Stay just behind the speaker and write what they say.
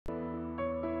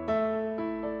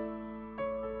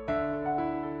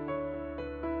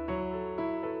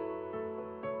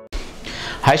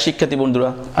High শিক্ষার্থী বন্ধুরা,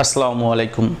 আসসালামু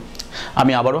আলাইকুম।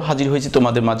 আমি আবারও হাজির হয়েছি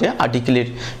তোমাদের মাঝে আর্টিকেলের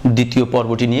দ্বিতীয়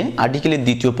পর্বটি নিয়ে। আর্টিকেলের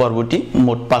দ্বিতীয় পর্বটি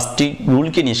মোট 5টি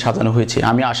রুলকে নিয়ে সাজানো হয়েছে।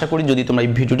 আমি আশা করি যদি তোমরা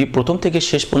এই ভিডিওটি প্রথম থেকে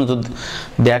শেষ পর্যন্ত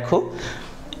দেখো,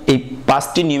 এই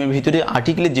 5টি নিয়মের ভিতরে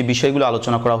আর্টিকেলের যে বিষয়গুলো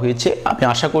আলোচনা করা হয়েছে আমি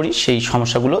আশা করি সেই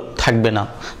সমস্যাগুলো থাকবে না।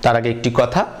 তার আগে একটি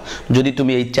কথা, যদি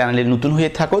তুমি এই চ্যানেলে নতুন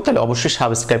হয়ে থাকো তাহলে অবশ্যই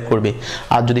সাবস্ক্রাইব করবে,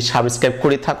 আর যদি সাবস্ক্রাইব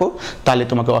করে থাকো তাহলে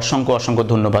তোমাকে অসংখ্য অসংখ্য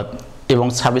ধন্যবাদ। এবং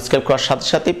সাবস্ক্রাইব করার সাথে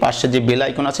সাথে পাশে যে বেল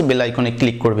আইকন আছে বেল আইকনে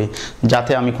ক্লিক করবে,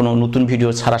 যাতে আমি কোনো নতুন ভিডিও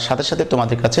ছাড়ার সাথে সাথে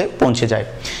তোমাদের কাছে পৌঁছে যায়।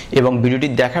 এবং ভিডিওটি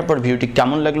দেখার পর ভিডিওটি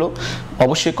কেমন লাগলো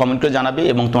অবশ্যই কমেন্ট করে জানাবে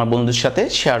এবং তোমার বন্ধুদের সাথে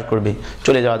শেয়ার করবে।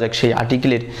 চলে যাওয়া যাক সেই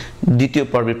আর্টিকেলের দ্বিতীয়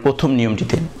পর্বের প্রথম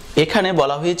নিয়মটিতে। এখানে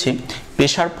বলা হয়েছে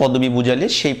পেশার পদবি বুঝালে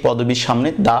সেই পদবির সামনে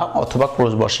দা অথবা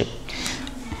ক্রস বসে।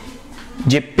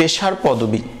 যে পেশার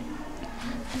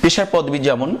পদবি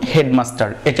যেমন হেডমাস্টার,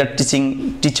 এটা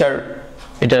টিচার,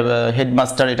 এটা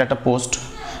হেডমাস্টার, এটা একটা পোস্ট।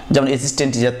 যেমন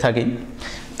অ্যাসিস্ট্যান্ট টিচার থাকে,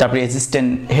 তারপরে অ্যাসিস্ট্যান্ট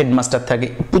হেডমাস্টার থাকে।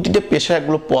 প্রতিটা পেশার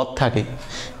এগুলো পদ থাকে।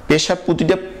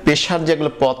 প্রতিটা পেশার যেগুলো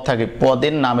পদ থাকে,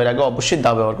 পদের নামের আগে অবশ্যই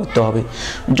দা ব্যবহার করতে হবে।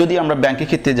 যদি আমরা ব্যাংকের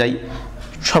ক্ষেত্রে যাই,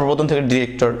 সর্বপ্রথম থাকে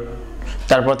ডিরেক্টর,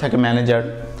 তারপর থাকে ম্যানেজার,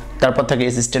 তারপর থাকে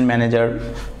অ্যাসিস্ট্যান্ট ম্যানেজার,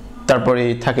 তারপরে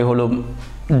থাকে হলো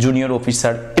জুনিয়র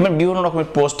অফিসার। এবার বিভিন্ন রকমের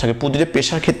পোস্ট থাকে। প্রতিটা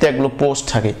পেশার ক্ষেত্রে এগুলো পোস্ট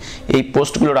থাকে। এই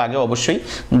পোস্টগুলোর আগে অবশ্যই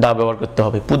দা ব্যবহার করতে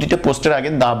হবে। প্রতিটা পোস্টের আগে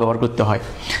দা ব্যবহার করতে হয়।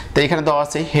 তো এখানে দেওয়া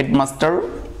আছে হেডমাস্টার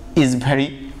ইজ ভেরি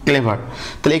ক্লেভার,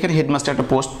 তাহলে এখানে হেডমাস্টার একটা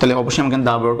পোস্ট, তাহলে অবশ্যই আমাকে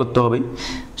দা ব্যবহার করতে হবে।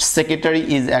 সেক্রেটারি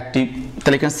ইজ অ্যাক্টিভ,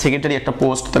 তাহলে এখানে সেক্রেটারি একটা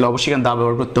পোস্ট, তাহলে অবশ্যই এখানে দা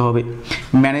ব্যবহার করতে হবে।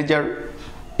 ম্যানেজার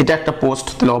এটা একটা পোস্ট,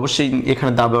 তাহলে অবশ্যই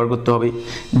এখানে দা ব্যবহার করতে হবে।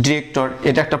 ডিরেক্টর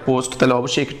এটা একটা পোস্ট, তাহলে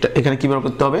অবশ্যই এখানে কী ব্যবহার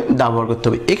করতে হবে? দা ব্যবহার করতে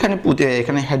হবে।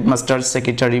 এখানে হেডমাস্টার,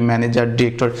 সেক্রেটারি, ম্যানেজার,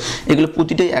 ডিরেক্টর এগুলো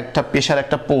প্রতিটাই একটা পেশার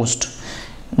একটা পোস্ট।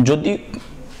 যদি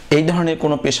এই ধরনের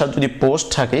কোনো পেশার যদি পোস্ট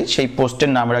থাকে, সেই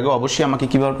পোস্টের নামের আগে অবশ্যই আমাকে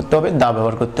কী ব্যবহার করতে হবে? দা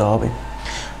ব্যবহার করতে হবে।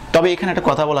 তবে এখানে একটা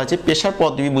কথা বলা আছে, পেশার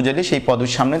পদবি বুঝালে সেই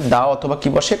পদবির সামনে দা অথবা কি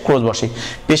বসে? ক্রস বসে।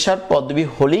 পেশার পদবি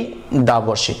হলেই দা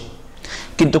বসে,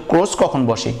 কিন্তু ক্রস কখন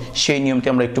বসে সেই নিয়মটি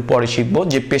আমরা একটু পরে শিখব।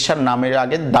 যে পেশার নামের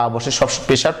আগে দা বসে,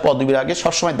 পেশার পদবির আগে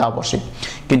সবসময় দা বসে,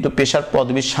 কিন্তু পেশার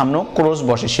পদবির সামনেও ক্রস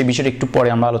বসে, সেই বিষয়টা একটু পরে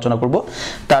আমরা আলোচনা করব।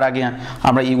 তার আগে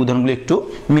আমরা এই উদাহরণগুলো একটু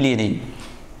মিলিয়ে নিই।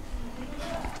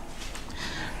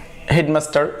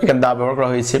 হেডমাস্টার এখানে দা ব্যবহার করা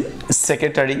হয়েছে,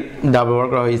 সেক্রেটারি দা ব্যবহার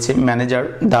করা হয়েছে, ম্যানেজার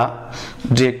দা,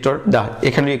 ডিরেক্টর দা।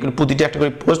 এখানে প্রতিটি একটা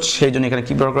করে পোস্ট, সেই জন্য এখানে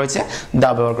কী ব্যবহার করা হয়েছে? দা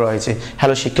ব্যবহার করা হয়েছে।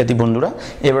 হ্যালো শিক্ষার্থী বন্ধুরা,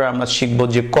 এবার আমরা শিখব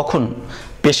যে কখন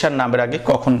পেশার নামের আগে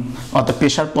কখন, অর্থাৎ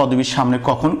পেশার পদবির সামনে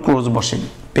কখন ক্রস বসে।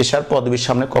 পেশার পদবির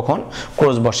সামনে কখন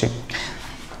ক্রস বসে?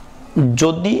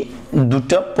 যদি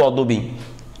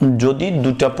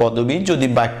দুটা পদবি যদি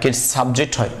বাক্যের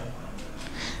সাবজেক্ট হয়,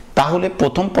 তাহলে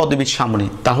প্রথম পদবীর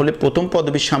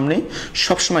সামনে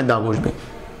সবসময় দা বসবে।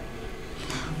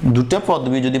 দুটা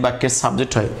পদবি যদি বাক্যের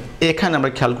সাবজেক্ট হয়, এখানে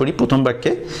আমরা খেয়াল করি প্রথম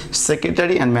বাক্যে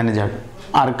secretary and manager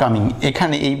are coming.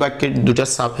 এখানে এই বাক্যের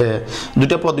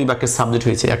দুটা পদবি বাক্যের সাবজেক্ট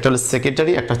হয়েছে, একটা হলো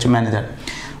সেক্রেটারি, একটা হচ্ছে ম্যানেজার।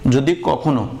 যদি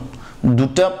কখনো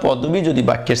দুটা পদবি যদি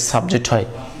বাক্যের সাবজেক্ট হয়,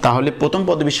 তাহলে প্রথম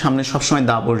পদবীর সামনে সবসময়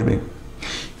দা বসবে,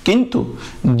 কিন্তু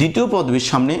দ্বিতীয় পদবীর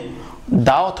সামনে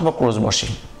দা অথবা ক্রস বসে।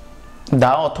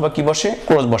 দা অথবা কি বসে?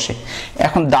 ক্রস বসে।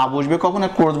 এখন দা বসবে কখন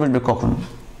আর ক্রস বসবে কখন?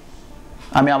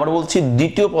 আমি আবার বলছি,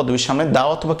 দ্বিতীয় পদবীর সামনে দা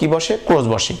অথবা কি বসে? ক্রস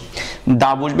বসে।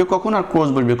 দা বসবে কখন আর ক্রস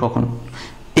বসবে কখন?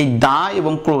 এই দা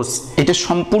এবং ক্রস এটা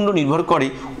সম্পূর্ণ নির্ভর করে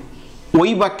ওই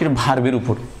বাক্যের ভার্বের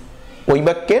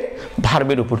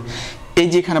উপর। এই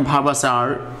যে এখানে ভার্ব আছে আর,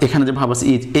 এখানে যে ভার্ব আছে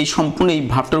ইজ, এই সম্পূর্ণ এই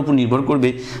ভার্বটার উপর নির্ভর করবে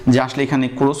যে আসলে এখানে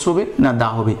ক্রস হবে না দা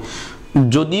হবে।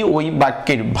 যদি ওই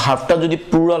বাক্যের ভার্বটা যদি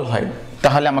প্লুরাল হয়,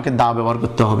 তাহলে আমাকে দা ব্যবহার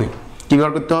করতে হবে। কি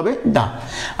ব্যবহার করতে হবে? দা।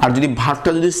 আর যদি ভার্বটা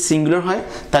যদি সিঙ্গুলার হয়,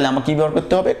 তাহলে আমাকে কি ব্যবহার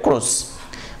করতে হবে? ক্রস।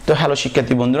 তো হ্যালো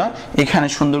শিক্ষার্থী বন্ধুরা, এখানে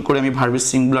সুন্দর করে আমি ভার্বের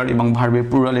সিঙ্গুলার এবং ভার্বের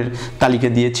প্লুরালের তালিকা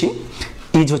দিয়েছি।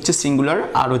 ইজ হচ্ছে সিঙ্গুলার,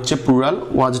 আর হচ্ছে প্লুরাল,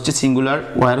 ওয়াজ হচ্ছে সিঙ্গুলার,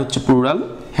 ওয়ার হচ্ছে প্লুরাল,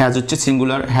 হ্যাজ হচ্ছে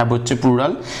সিঙ্গুলার, হ্যাভ হচ্ছে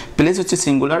প্লুরাল, প্লেস হচ্ছে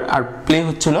সিঙ্গুলার, আর প্লে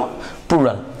হচ্ছিল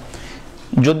প্লুরাল।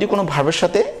 যদি কোনো ভার্বের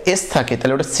সাথে এস থাকে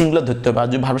তাহলে ওটা সিঙ্গুলার ধরতে হবে, আর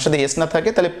যদি ভার্বের সাথে এস না থাকে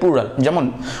তাহলে প্লুরাল। যেমন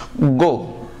গো,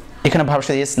 এখানে ভার্বের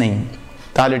সাথে এস নেই,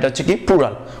 তাহলে এটা হচ্ছে কি?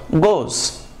 প্লুরাল। গোস,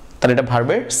 তাহলে এটা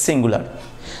ভার্বের সিঙ্গুলার।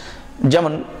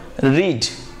 যেমন রিড,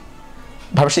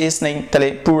 ভার্বের সাথে এস নেই, তাহলে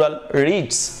প্লুরাল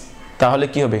রিডস, তাহলে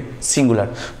কি হবে? সিঙ্গুলার।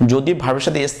 যদি ভার্বের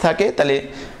সাথে এস থাকে তাহলে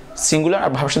সিঙ্গুলার,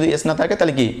 আর ভার্বের সাথে এস না থাকে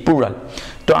তাহলে কি? প্লুরাল।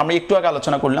 তো আমরা একটু আগে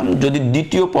আলোচনা করলাম, যদি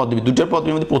দ্বিতীয় পদবি, দুটোর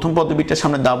পদবির মধ্যে প্রথম পদবিটার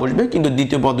সামনে দা বসবে, কিন্তু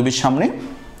দ্বিতীয় পদবির সামনে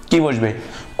কি বসবে,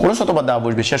 ক্রস অথবা দা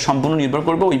বসবে। সেটা সম্পূর্ণ নির্ভর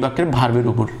করবে ওই বাক্যের ভার্বের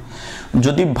উপর।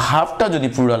 যদি ভার্বটা যদি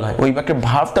প্লুরাল হয়, ওই বাক্যের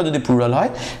ভার্বটা যদি প্লুরাল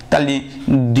হয়, তাহলে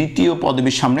দ্বিতীয়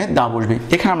পদবীর সামনে দা বসবে।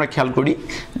 এখানে আমরা খেয়াল করি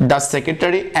দ্য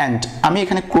সেক্রেটারি অ্যান্ড, আমি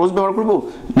এখানে ক্রস ব্যবহার করব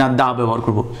না দা ব্যবহার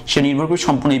করব, সে নির্ভর করবে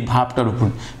সম্পূর্ণ এই ভার্বটার উপর।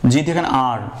 যেহেতু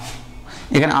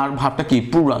এখানে আর ভার্বটা কি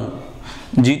প্লুরাল,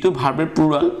 যেহেতু ভার্বের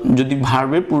প্লুরাল, যদি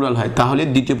ভার্বের প্লুরাল হয় তাহলে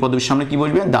দ্বিতীয় পদবীর সামনে কি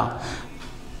বসবে, দা।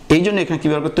 এই জন্য এখানে কি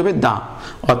ব্যবহার করতে হবে, দা,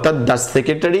 অর্থাৎ the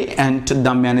secretary and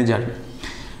the manager.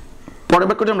 পরের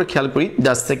বাক্যটা আমরা খেয়াল করি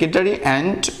দ্য সেক্রেটারি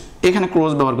অ্যান্ড, এখানে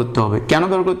ক্রস ব্যবহার করতে হবে। কেন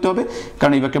ব্যবহার করতে হবে,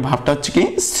 কারণ এই বাক্যের ভার্বটা হচ্ছে কি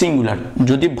সিঙ্গুলার।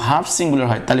 যদি ভার্ব সিঙ্গুলার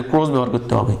হয় তাহলে ক্রস ব্যবহার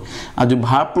করতে হবে, আর যদি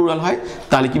ভার্ব প্লুরাল হয়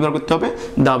তাহলে কি ব্যবহার করতে হবে,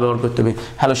 দা ব্যবহার করতে হবে।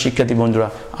 হ্যালো শিক্ষার্থী বন্ধুরা,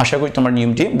 আশা করি তোমার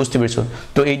নিয়মটি বুঝতে পেরেছো।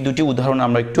 তো এই দুটি উদাহরণ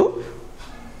আমরা একটু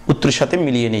উত্তরের সাথে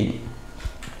মিলিয়ে নিই।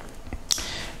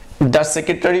 The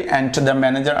secretary and the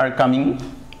manager are coming,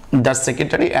 the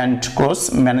secretary and cross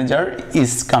manager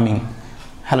is coming.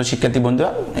 Hello শিক্ষার্থী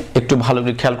বন্ধুরা, একটু ভালো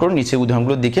করে খেয়াল করো নিচে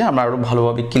উদাহরণগুলো দেখে আমরা আরও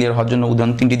ভালোভাবে ক্লিয়ার হওয়ার জন্য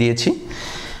উদাহরণ 3টি দিয়েছি।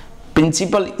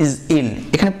 প্রিন্সিপাল ইজ ইল,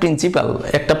 এখানে প্রিন্সিপাল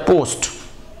একটা পোস্ট,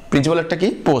 প্রিন্সিপাল একটা কি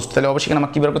পোস্ট, তাহলে অবশ্যই এখানে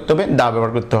আমাকে কী ব্যবহার করতে হবে, দা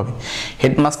ব্যবহার করতে হবে।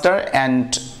 হেডমাস্টার অ্যান্ড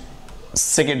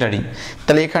সেক্রেটারি,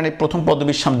 তাহলে এখানে প্রথম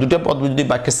পদবীর সামনে, দুটো পদবী যদি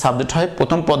বাক্যের সাবজেক্ট হয়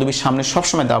প্রথম পদবীর সামনে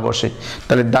সবসময় দা বসে,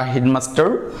 তাহলে দা হেডমাস্টার।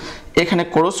 এখানে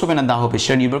ক্রস হবে না দা হবে,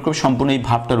 সেটা নির্ভর করবে সম্পূর্ণ এই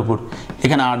ভাবটার উপর।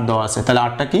 এখানে আর দেওয়া আছে, তাহলে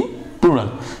আরটা কি প্লুরাল,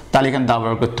 তাহলে এখানে দা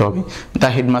ব্যবহার করতে হবে। The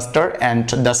headmaster and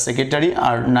the secretary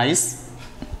R nice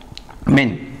main.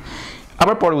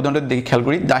 আবার পরে উদাহরণটা দেখে খেয়াল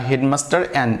করি দ্য হেডমাস্টার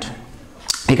অ্যান্ড,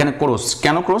 এখানে ক্রস,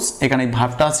 কেন ক্রস, এখানে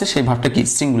ভার্বটা আছে, সেই ভার্বটা কি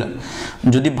সিঙ্গুলার।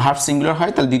 যদি ভার্ব সিঙ্গুলার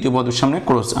হয় তাহলে দ্বিতীয় পদের সামনে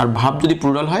ক্রস, আর ভার্ব যদি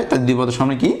প্লুরাল হয় তাহলে দ্বিতীয় পদের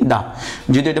সামনে কি দা।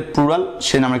 যদি এটা প্লুরাল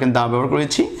সেজন্য আমরা এখানে দা ব্যবহার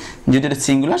করেছি, যদি এটা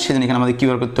সিঙ্গুলার সেজন্য এখানে আমাদের কী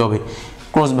ব্যবহার করতে হবে,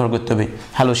 ক্রস ব্যবহার করতে হবে।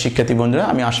 হ্যালো শিক্ষার্থী বন্ধুরা,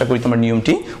 আমি আশা করি তোমার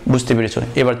নিয়মটি বুঝতে পেরেছো।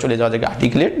 এবার চলে যাওয়া যাক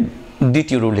আর্টিকেলের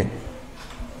দ্বিতীয় রুলে।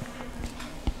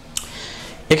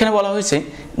 এখানে বলা হয়েছে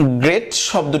গ্রেট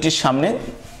শব্দটির সামনে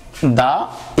দা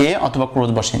এ অথবা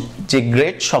ক্রস বসে। যে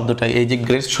গ্রেট শব্দটা, এই যে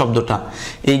গ্রেট শব্দটা,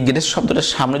 এই গ্রেট শব্দটার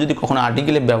সামনে যদি কখনো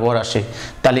আর্টিকেলের ব্যবহার আসে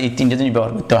তাহলে এই তিনটা জিনিস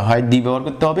ব্যবহার করতে হয় দি ব্যবহার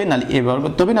করতে হবে, নাহলে এ ব্যবহার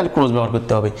করতে হবে, নাহলে ক্রস ব্যবহার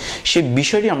করতে হবে। সেই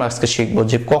বিষয়টি আমরা আজকে শিখব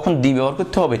যে কখন দি ব্যবহার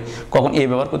করতে হবে, কখন এ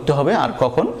ব্যবহার করতে হবে, আর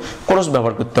কখন ক্রস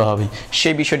ব্যবহার করতে হবে।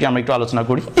 সেই বিষয়টি আমরা একটু আলোচনা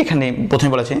করি। এখানে প্রথমে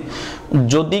বলা আছে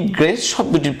যদি গ্রেট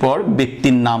শব্দটির পর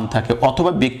ব্যক্তির নাম থাকে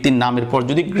অথবা ব্যক্তির নামের পর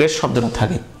যদি গ্রেট শব্দটা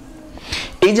থাকে।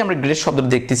 এই যে আমরা গ্রেট শব্দটা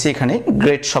দেখতেছি এখানে,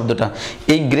 গ্রেট শব্দটা,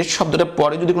 এই গ্রেট শব্দটার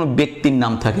পরে যদি কোনো ব্যক্তির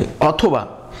নাম থাকে অথবা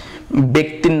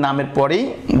ব্যক্তির নামের পরেই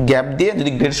গ্যাপ দিয়ে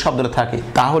যদি গ্রেট শব্দটা থাকে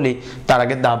তাহলে তার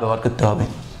আগে দা ব্যবহার করতে হবে।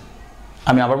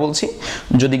 আমি আবার বলছি,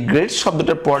 যদি গ্রেট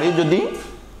শব্দটার পরে যদি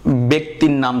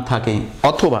ব্যক্তির নাম থাকে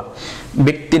অথবা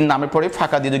ব্যক্তির নামের পরে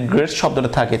ফাঁকা দিয়ে যদি গ্রেট শব্দটা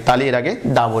থাকে তাহলে এর আগে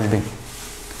দা বসবে।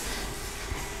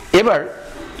 এবার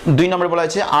 2 নম্বরে বলা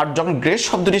হয়েছে আর যখন গ্রেট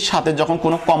শব্দটির সাথে যখন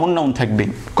কোনো কমন নাউন থাকবে,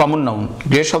 কমন নাউন,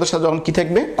 গ্রেট শব্দের সাথে যখন কি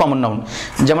থাকবে, কমন নাউন।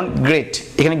 যেমন গ্রেট,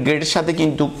 এখানে গ্রেটের সাথে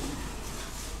কিন্তু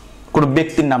কোনো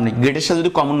ব্যক্তির নাম নেই, গ্রেটের সাথে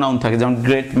যদি কমন নাউন থাকে যেমন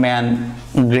great man,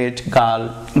 great girl,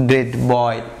 great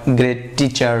বয়, গ্রেট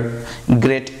টিচার,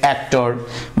 গ্রেট অ্যাক্টর,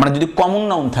 মানে যদি কমন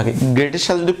নাউন থাকে, গ্রেটের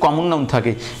সাথে যদি কমন নাউন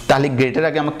থাকে তাহলে গ্রেটের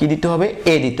আগে আমাকে কি দিতে হবে,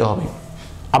 এ দিতে হবে।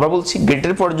 আবার বলছি,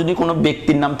 গ্রেটের পরে যদি কোনো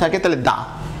ব্যক্তির নাম থাকে তাহলে দা,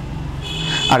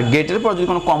 আর গ্রেটের পর যদি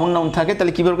কোনো কমন নাউন থাকে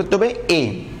তাহলে কি ব্যবহার করতে হবে, এ।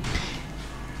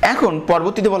 এখন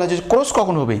পরবর্তীতে বলা হয়েছে ক্রস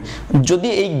কখন হবে, যদি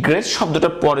এই গ্রেট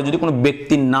শব্দটার পরে যদি কোনো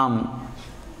ব্যক্তির নাম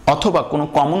অথবা কোনো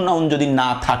কমন নাউন যদি না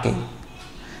থাকে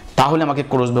তাহলে আমাকে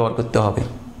ক্রস ব্যবহার করতে হবে।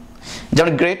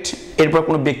 যেমন গ্রেট, এরপর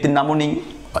কোনো ব্যক্তির নামও নেই,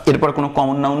 এরপর কোনো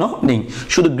কমন নাউনও নেই,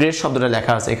 শুধু গ্রেট শব্দটা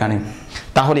লেখা আছে এখানে,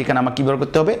 তাহলে এখানে আমাকে কি ব্যবহার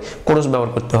করতে হবে, ক্রস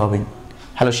ব্যবহার করতে হবে।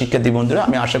 হ্যালো শিক্ষার্থী বন্ধুরা,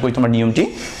 আমি আশা করি তোমার নিয়মটি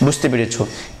বুঝতে পেরেছো।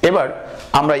 এবার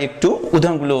আমরা একটু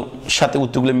উদাহরণগুলোর সাথে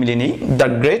উত্তরগুলো মিলিয়ে নিই। The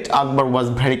great Akbar was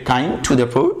very kind to the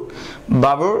poor,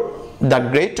 Babur the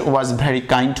great was very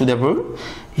kind to the poor,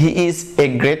 he is a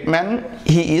great man,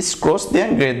 he is cross then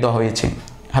great দেওয়া হয়েছে।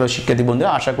 হ্যালো শিক্ষার্থী বন্ধুরা,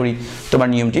 আশা করি তোমার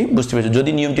নিয়মটি বুঝতে পেরেছো।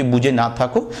 যদি নিয়মটি বুঝে না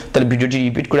থাকো তাহলে ভিডিওটি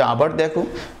রিপিট করে আবার দেখো,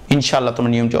 ইনশাআল্লাহ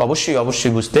তোমার নিয়মটি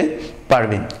অবশ্যই বুঝতে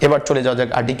পারবে। এবার চলে যাওয়া যাক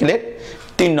আর্টিকেলের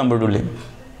 3 নম্বর রুলে।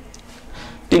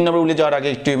 3 নম্বর রুলে যাওয়ার আগে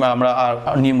একটু আমরা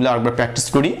নিয়মগুলো আরেকবার প্র্যাকটিস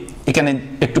করি। এখানে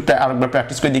একটু আরেকবার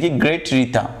প্র্যাকটিস করে দেখি। গ্রেট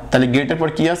রিতা, তাহলে গ্রেটের পর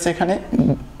কি আছে, এখানে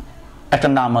একটা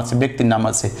নাম আছে, ব্যক্তির নাম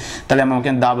আছে, তাহলে আমাকে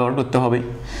দা ব্যবহার করতে হবে।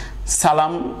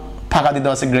 সালাম, ফাঁকা দিতে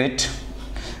আছে গ্রেট,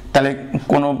 তাহলে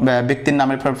কোনো ব্যক্তির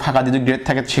নামের পর ফাঁকা দিয়ে যদি গ্রেট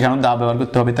থাকে সেখানেও দা ব্যবহার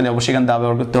করতে হবে, তাহলে অবশ্যই এখানে দা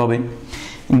ব্যবহার করতে হবে।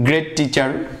 গ্রেট টিচার,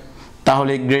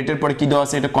 তাহলে গ্রেটের পরে কি দেওয়া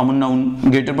আছে, এটা কমন নাউন,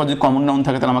 গ্রেটের পর যদি কমন নাউন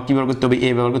থাকে তাহলে আমাকে কি ব্যবহার করতে হবে, এ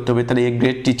ব্যবহার করতে হবে, তাহলে এ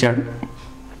গ্রেট টিচার।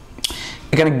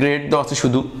 এখানে গ্রেট দেওয়া আছে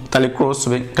শুধু, তাহলে ক্রস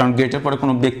হবে, কারণ গ্রেটের পরে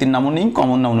কোনো ব্যক্তির নামও নেই,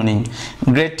 কমন নাউনও নেই।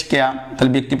 গ্রেট কেয়া,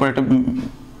 তাহলে ব্যক্তির পরে একটা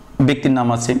ব্যক্তির নাম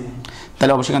আছে,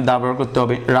 তাহলে অবশ্যই এখানে দা ব্যবহার করতে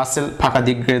হবে। রাসেল ফাঁকা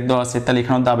দিয়ে গ্রেট দেওয়া আছে, তাহলে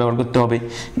এখানেও দা ব্যবহার করতে হবে।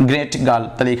 গ্রেট গার্ল,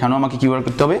 তাহলে এখানেও আমাকে কী ব্যবহার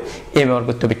করতে হবে? এ ব্যবহার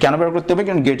করতে হবে। কেন ব্যবহার করতে হবে?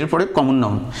 কারণ গ্রেটের পরে কমন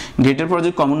নাউন, গ্রেটের পরে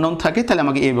যদি কমন নাউন থাকে তাহলে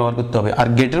আমাকে এ ব্যবহার করতে হবে। আর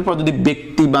গ্রেটের পর যদি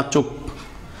ব্যক্তিবাচক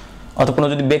অথবা কোনো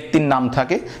যদি ব্যক্তির নাম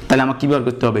থাকে তাহলে আমাকে কী ব্যবহার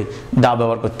করতে হবে? দা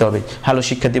ব্যবহার করতে হবে। হ্যালো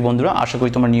শিক্ষার্থী বন্ধুরা, আশা করি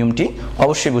তোমার নিয়মটি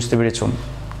অবশ্যই বুঝতে পেরেছ।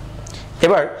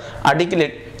 এবার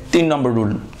আর্টিকেলের 3 নম্বর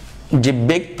রুল, যে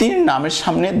ব্যক্তির নামের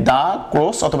সামনে দা,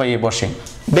 ক্রস অথবা এ বসে।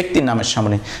 ব্যক্তির নামের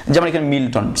সামনে, যেমন এখানে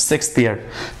মিল্টন, শেক্সপিয়ার,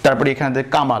 তারপরে এখানে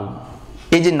কামাল,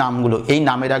 এই যে নামগুলো, এই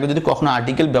নামের আগে যদি কখনো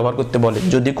আর্টিকেল ব্যবহার করতে বলে,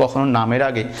 যদি কখনো নামের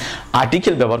আগে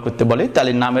আর্টিকেল ব্যবহার করতে বলে,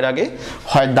 তাহলে নামের আগে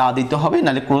হয় দা দিতে হবে,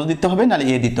 নাহলে ক্রস দিতে হবে, নাহলে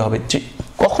এ দিতে হবে।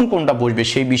 কখন কোনটা বসবে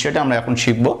সেই বিষয়টা আমরা এখন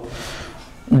শিখব।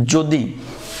 যদি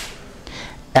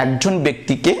একজন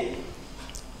ব্যক্তিকে,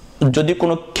 যদি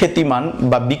কোনো খ্যাতিমান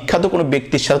বা বিখ্যাত কোনো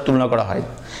ব্যক্তির সাথে তুলনা করা হয়,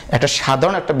 একটা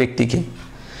সাধারণ একটা ব্যক্তিকে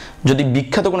যদি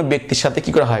বিখ্যাত কোনো ব্যক্তির সাথে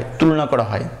কি করা হয়? তুলনা করা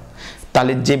হয়,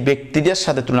 তাহলে যে ব্যক্তিদের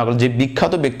সাথে তুলনা করা, যে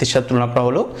বিখ্যাত ব্যক্তির সাথে তুলনা করা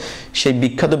হলো, সেই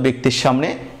বিখ্যাত ব্যক্তির সামনে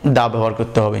দা ব্যবহার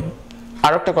করতে হবে।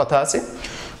 আর একটা কথা আছে,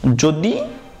 যদি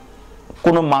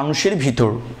কোনো মানুষের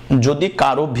ভিতর, যদি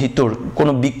কারো ভিতর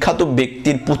কোনো বিখ্যাত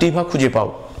ব্যক্তির প্রতিভা খুঁজে পাও,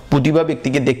 প্রতিভা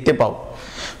ব্যক্তিকে দেখতে পাও,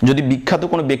 যদি বিখ্যাত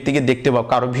কোনো ব্যক্তিকে দেখতে পাও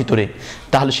কারো ভিতরে,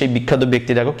 তাহলে সেই বিখ্যাত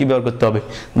ব্যক্তিটাকে কি ব্যবহার করতে হবে?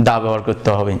 দা ব্যবহার করতে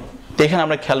হবে। তো এখানে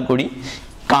আমরা খেয়াল করি,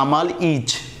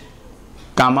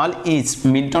 Kamal is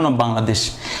Milton of Bangladesh.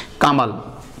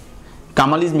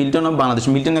 Kamal is Milton of Bangladesh.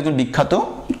 Milton একজন বিখ্যাত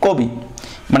কবি,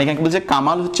 মানে এখানে বলছে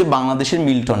কামাল হচ্ছে বাংলাদেশের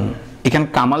মিল্টন। এখানে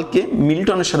কামালকে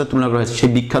মিল্টনের সাথে তুলনা করা হয়েছে,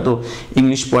 সেই বিখ্যাত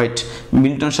ইংলিশ পোয়েট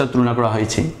মিল্টনের সাথে তুলনা করা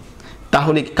হয়েছে।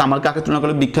 তাহলে কামাল কাকে তুলনা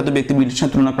করলে? বিখ্যাত ব্যক্তি মিল্টনের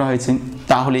সাথে তুলনা করা হয়েছে,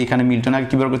 তাহলে এখানে মিল্টন আগে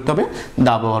কী ব্যবহার করতে হবে?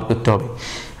 দা ব্যবহার করতে হবে।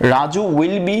 রাজু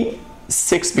উইল বি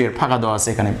শেক্সপিয়ার, ফাঁকা দেওয়া আছে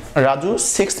এখানে, রাজু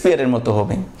শেক্সপিয়ারের মতো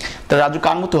হবে। তাহলে রাজু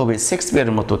কার মতো হবে?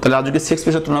 শেক্সপিয়ারের মতো। তাহলে রাজুকে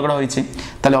শেক্সপিয়ারের সাথে তুলনা করা হয়েছে,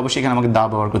 তাহলে অবশ্যই এখানে আমাকে দা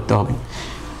ব্যবহার করতে হবে।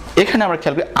 এখানে আমরা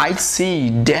খেয়াল করি, I C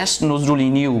dash Nazrul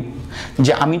in you,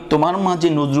 যে আমি তোমার মাঝে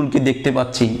নজরুলকে দেখতে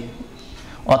পাচ্ছি,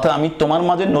 অর্থাৎ আমি তোমার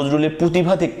মাঝে নজরুলের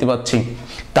প্রতিভা দেখতে পাচ্ছি।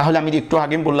 তাহলে আমি একটু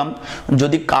আগে বললাম,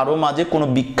 যদি কারো মাঝে কোনো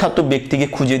বিখ্যাত ব্যক্তিকে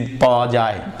খুঁজে পাওয়া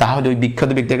যায়, তাহলে ওই বিখ্যাত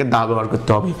ব্যক্তিকে দা ব্যবহার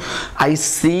করতে হবে। I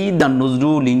C the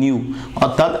Nazrul in you,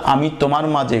 অর্থাৎ আমি তোমার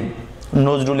মাঝে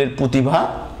নজরুলের প্রতিভা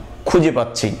খুঁজে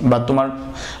পাচ্ছি, বা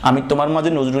আমি তোমার মাঝে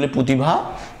নজরুলের প্রতিভা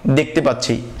দেখতে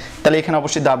পাচ্ছি, তাহলে এখানে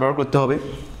অবশ্যই দা ব্যবহার করতে হবে।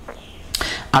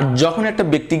 আর যখন একটা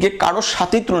ব্যক্তিকে কারোর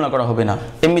সাথেই তুলনা করা হবে না,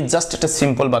 এমনি জাস্ট একটা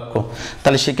সিম্পল বাক্য,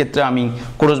 তাহলে সেক্ষেত্রে আমি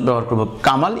ক্রস ব্যবহার করব।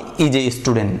 কামাল ইজ এ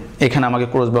স্টুডেন্ট, এখানে আমাকে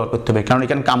ক্রস ব্যবহার করতে হবে, কারণ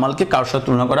এখানে কামালকে কারোর সাথে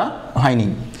তুলনা করা হয়নি।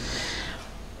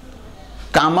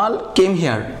 কামাল কেম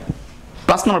হিয়ার,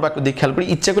 5 নম্বর বাক্য দিয়ে খেয়াল করি,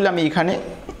 ইচ্ছা করলে আমি এখানে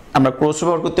আমরা ক্রস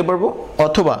ব্যবহার করতে পারবো,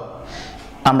 অথবা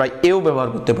আমরা এও ব্যবহার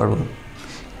করতে পারবো।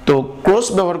 তো ক্রস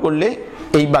ব্যবহার করলে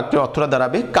এই বাক্যের অর্থটা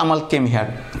দাঁড়াবে কামাল কেম হিয়ার,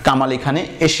 কামাল এখানে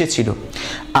এসেছিল।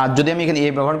 আর যদি আমি এখানে এ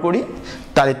ব্যবহার করি,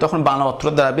 তাহলে তখন বাংলা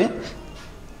অর্থটা দাঁড়াবে,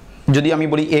 যদি আমি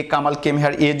বলি এ কামাল কেম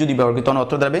হিয়ার, এ যদি ব্যবহার করি তখন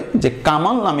অর্থ দাঁড়াবে যে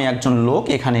কামাল নামে একজন লোক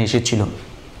এখানে এসেছিল।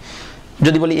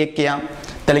 যদি বলি এ কেয়া,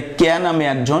 তাহলে কেয়া নামে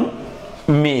একজন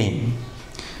মেয়ে।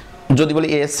 যদি বলি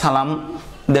এ সালাম,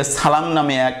 সালাম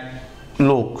নামে এক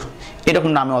লোক,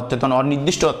 এরকম নামে অর্থে তখন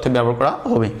অনির্দিষ্ট অর্থে ব্যবহার করা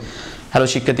হবে। হ্যালো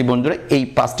শিক্ষার্থী বন্ধুরা, এই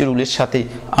 5টি রুলের সাথে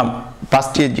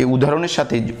 5টি যে উদাহরণের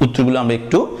সাথে উত্তরগুলো আমরা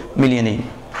একটু মিলিয়ে নিই।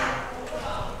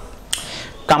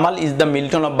 Kamal is the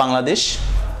Milton of Bangladesh,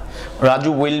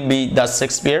 Raju will be the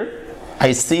Shakespeare, I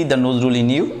C the Nazrul in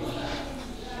you,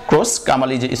 cross Kamal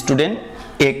is a student,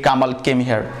 A Kamal came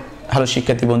here. Hello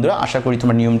শিক্ষার্থী বন্ধুরা, আশা করি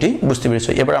তোমার নিয়মটি বুঝতে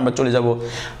পেরেছো। এবার আমরা চলে যাব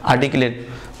আর্টিকেলের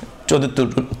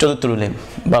চতুর্থ রুলে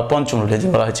বা পঞ্চম রুলে যে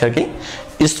বলা হয়েছে আর কি,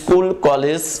 school,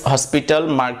 college, hospital,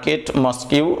 market,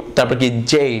 mosque, তারপর কি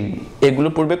জেইল, এগুলো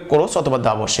পূর্বে ক্রস অথবা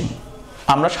দা বসে।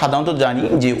 আমরা সাধারণত জানি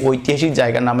যে ঐতিহাসিক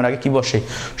জায়গার নামের আগে কি বসে?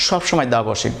 সবসময় দা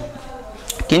বসে।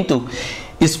 কিন্তু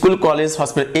স্কুল, কলেজ,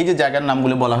 হসপিটাল, এই যে জায়গার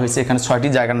নামগুলো বলা হয়েছে, এখানে 6টি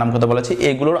জায়গার নাম কথা বলা হয়েছে,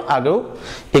 এগুলোর আগেও,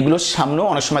 এগুলোর সামনেও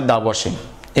অনেক সময় দা বসে,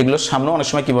 এগুলোর সামনেও অনেক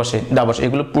সময় কি বসে? দা বসে।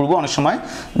 এগুলো পূর্বে অনেক সময়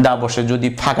দা বসে যদি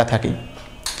ফাঁকা থাকে।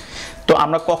 তো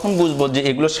আমরা কখন বুঝবো যে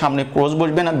এগুলোর সামনে ক্রস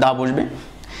বসবে না দা বসবে?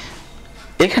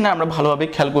 এখানে আমরা ভালোভাবে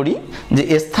খেয়াল করি যে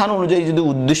স্থান অনুযায়ী যদি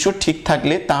উদ্দেশ্য ঠিক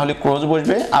থাকলে তাহলে ক্রস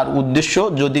বসবে, আর উদ্দেশ্য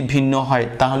যদি ভিন্ন হয়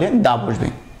তাহলে দা বসবে।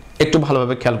 একটু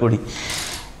ভালোভাবে খেয়াল করি,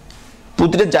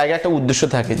 প্রতিটা জায়গায় একটা উদ্দেশ্য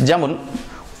থাকে। যেমন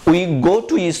we go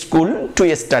to school to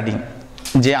study,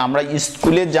 যে আমরা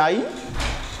স্কুলে যাই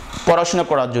পড়াশোনা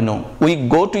করার জন্য। We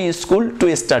go to school to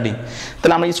study,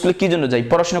 তাহলে আমরা স্কুলে কি জন্য যাই?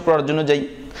 পড়াশোনা করার জন্য যাই।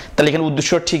 তাহলে এখানে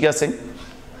উদ্দেশ্য ঠিক আছে।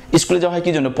 স্কুলে যাওয়া হয়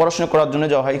কি জন্য? পড়াশোনা করার জন্য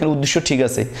যাওয়া হয়, এখানে উদ্দেশ্য ঠিক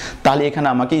আছে। তাহলে এখানে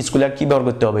আমাকে স্কুলে আর কি ব্যবহার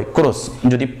করতে হবে? ক্রস।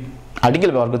 যদি আর্টিকেল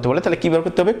ব্যবহার করতে বলে তাহলে কি ব্যবহার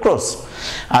করতে হবে? ক্রস।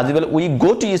 আর যদি বলে we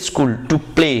go to school to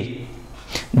play,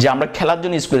 যে আমরা খেলার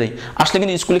জন্য স্কুলে যাই, আসলে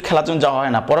কিন্তু স্কুলে খেলার জন্য যাওয়া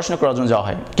হয় না, পড়াশোনা করার জন্য যাওয়া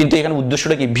হয়, কিন্তু এখানে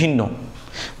উদ্দেশ্যটা কি ভিন্ন।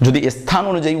 যদি স্থান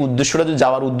অনুযায়ী উদ্দেশ্যটা যদি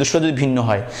যাওয়ার উদ্দেশ্যটা যদি ভিন্ন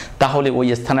হয় তাহলে ওই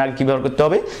স্থানে আগে কি ব্যবহার করতে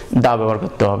হবে? দা ব্যবহার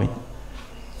করতে হবে।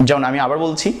 যেমন আমি আবার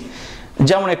বলছি,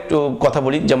 যেমন একটু কথা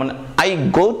বলি, যেমন I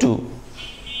go to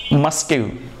mosque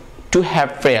to have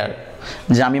prayer,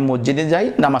 যে আমি মসজিদে যাই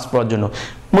নামাজ পড়ার জন্য।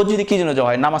 মসজিদে কি জন্য যাওয়া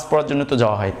হয়? নামাজ পড়ার জন্য তো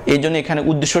যাওয়া হয়, এই জন্য এখানে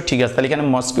উদ্দেশ্য ঠিক আছে, তাহলে এখানে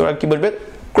মস্কিউ আর কি বলবে?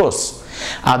 ক্রস।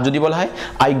 আর যদি বলা হয়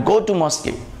আই গো টু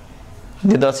মস্কিউ,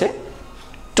 যেটা আছে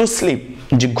টু স্লিপ,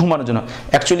 যে ঘুমানোর জন্য,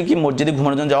 অ্যাকচুয়ালি কি মসজিদে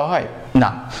ঘুমানোর জন্য যাওয়া হয় না।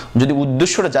 যদি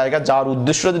উদ্দেশ্যটা জায়গা যাওয়ার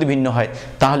উদ্দেশ্যটা যদি ভিন্ন হয়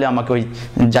তাহলে আমাকে ওই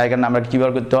জায়গার নাম কি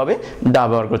ব্যবহার করতে হবে? দা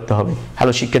ব্যবহার করতে হবে।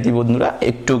 হ্যালো শিক্ষার্থী বন্ধুরা,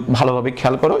 একটু ভালোভাবে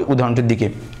খেয়াল করো উদাহরণটির দিকে।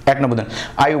 1 নম্বর উদাহরণ,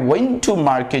 I went to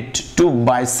market to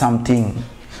by something.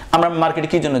 আমরা মার্কেটে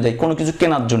কি জন্য যাই? কোনো কিছু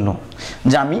কেনার জন্য,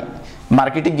 যে আমি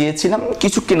মার্কেটে গিয়েছিলাম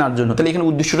কিছু কেনার জন্য, তাহলে এখানে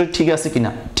উদ্দেশ্যটা ঠিক আছে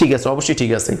কিনা? ঠিক আছে, অবশ্যই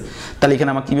ঠিক আছে, তাহলে এখানে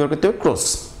আমাকে কি ব্যবহার করতে হবে? ক্রস।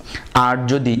 আর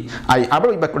যদি আবার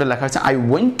ওই বাক্যটা লেখা আছে I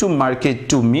went to market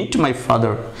to meet my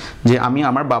father, যে আমি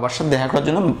আমার বাবার সাথে দেখা করার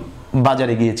জন্য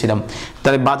বাজারে গিয়েছিলাম,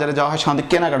 তাহলে বাজারে যাওয়া হয় সাধারণত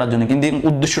কেনাকাটার জন্য, কিন্তু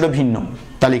উদ্দেশ্যটা ভিন্ন,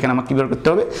 তাহলে এখানে আমাকে কি ব্যবহার করতে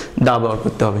হবে? দা ব্যবহার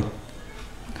করতে হবে।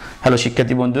 হ্যালো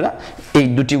শিক্ষার্থী বন্ধুরা, এই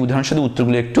দুটি উদাহরণের সাথে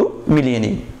উত্তরগুলো একটু মিলিয়ে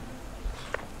নিই।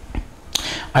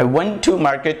 I went to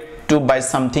market to buy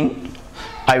something.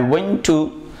 I went to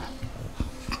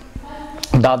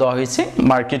দা দেওয়া হয়েছে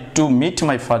market to meet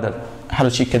my father.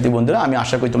 Hello শিক্ষার্থী বন্ধুরা, আমি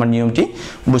আশা করি তোমার নিয়মটি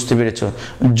বুঝতে পেরেছো।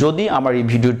 যদি আমার এই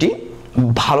ভিডিওটি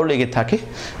ভালো লেগে থাকে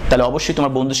তাহলে অবশ্যই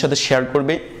তোমার বন্ধুর সাথে শেয়ার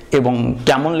করবে এবং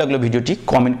কেমন লাগলো ভিডিওটি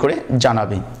কমেন্ট করে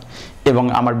জানাবে। এবং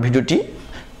আমার ভিডিওটি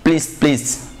প্লিজ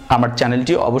আমার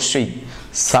চ্যানেলটি অবশ্যই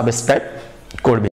সাবস্ক্রাইব করবে।